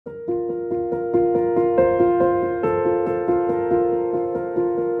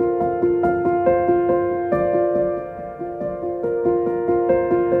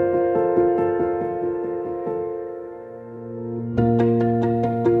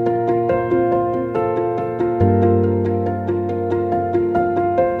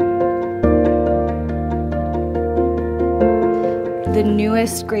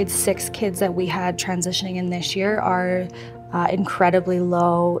newest grade 6 kids that we had transitioning in this year are incredibly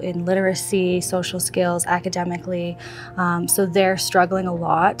low in literacy, social skills, academically. So they're struggling a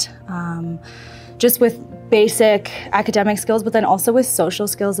lot, just with basic academic skills, but then also with social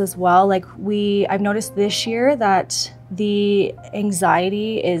skills as well. Like I've noticed this year that the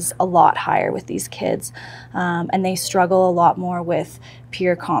anxiety is a lot higher with these kids, and they struggle a lot more with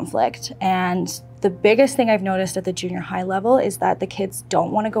peer conflict. And the biggest thing I've noticed at the junior high level is that the kids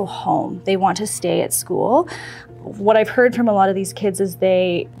don't want to go home. They want to stay at school. What I've heard from a lot of these kids is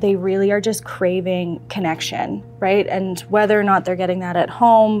they really are just craving connection, right? And whether or not they're getting that at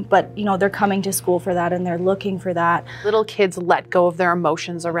home, but you know, they're coming to school for that and they're looking for that. Little kids let go of their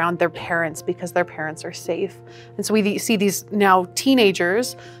emotions around their parents because their parents are safe. And so we see these now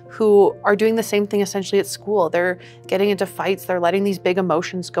teenagers who are doing the same thing essentially at school. They're getting into fights, they're letting these big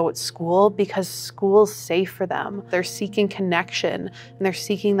emotions go at school because school's safe for them. They're seeking connection and they're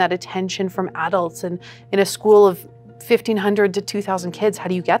seeking that attention from adults. And in a school of 1,500 to 2,000 kids, how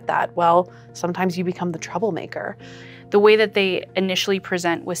do you get that? Well, sometimes you become the troublemaker. The way that they initially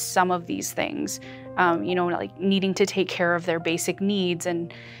present with some of these things, you know, like needing to take care of their basic needs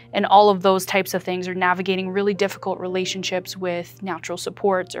and all of those types of things, or navigating really difficult relationships with natural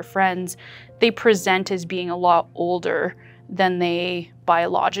supports or friends, they present as being a lot older than they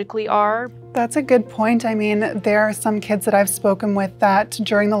biologically are. That's a good point. I mean, there are some kids that I've spoken with that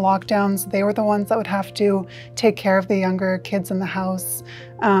during the lockdowns, they were the ones that would have to take care of the younger kids in the house.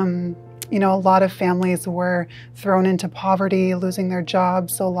 You know, a lot of families were thrown into poverty, losing their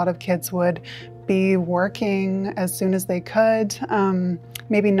jobs, so a lot of kids would be working as soon as they could,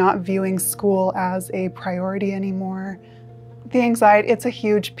 maybe not viewing school as a priority anymore. The anxiety, it's a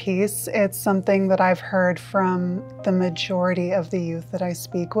huge piece. It's something that I've heard from the majority of the youth that I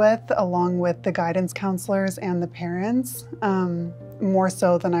speak with, along with the guidance counselors and the parents, more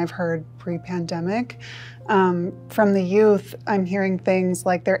so than I've heard pre-pandemic. From the youth, I'm hearing things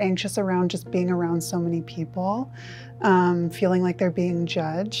like they're anxious around just being around so many people, feeling like they're being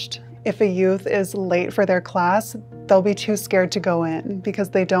judged. If a youth is late for their class, they'll be too scared to go in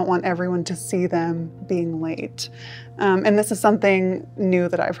because they don't want everyone to see them being late. And this is something new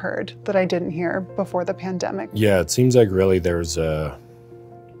that I've heard that I didn't hear before the pandemic. Yeah, it seems like really there's a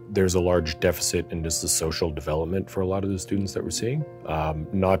large deficit in just the social development for a lot of the students that we're seeing.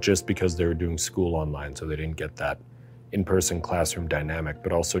 Not just because they were doing school online, so they didn't get that in-person classroom dynamic,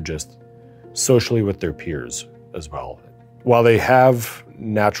 but also just socially with their peers as well. While they have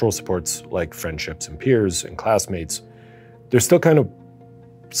natural supports like friendships and peers and classmates, they're still kind of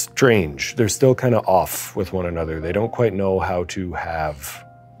strange. They're still kind of off with one another. They don't quite know how to have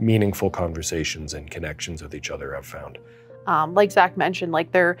meaningful conversations and connections with each other, I've found. Like Zach mentioned,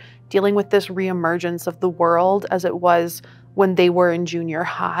 like they're dealing with this reemergence of the world as it was when they were in junior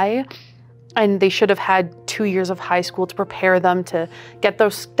high. And they should have had 2 years of high school to prepare them to get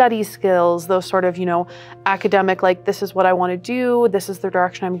those study skills, those sort of, you know, academic, like this is what I want to do, this is the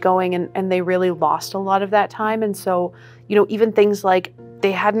direction I'm going. And they really lost a lot of that time. And so, you know, even things like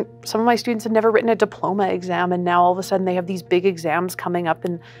some of my students had never written a diploma exam, and now all of a sudden they have these big exams coming up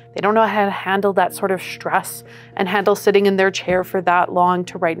and they don't know how to handle that sort of stress and handle sitting in their chair for that long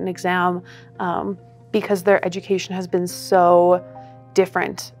to write an exam, because their education has been so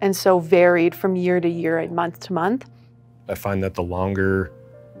different and so varied from year to year and month to month. I find that the longer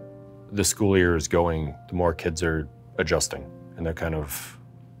the school year is going, the more kids are adjusting and they're kind of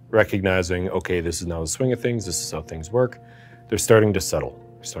recognizing, okay, this is now the swing of things, this is how things work. They're starting to settle.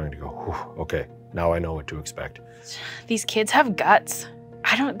 They're starting to go, whew, okay, now I know what to expect. These kids have guts.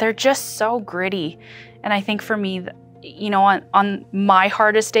 They're just so gritty. And I think for me, you know, on my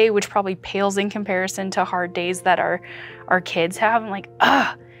hardest day, which probably pales in comparison to hard days that our kids have, I'm like,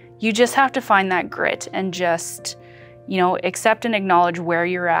 you just have to find that grit and just, you know, accept and acknowledge where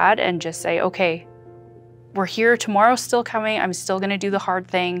you're at and just say, okay, we're here, tomorrow's still coming, I'm still gonna do the hard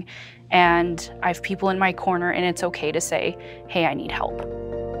thing, and I have people in my corner, and it's okay to say, hey, I need help.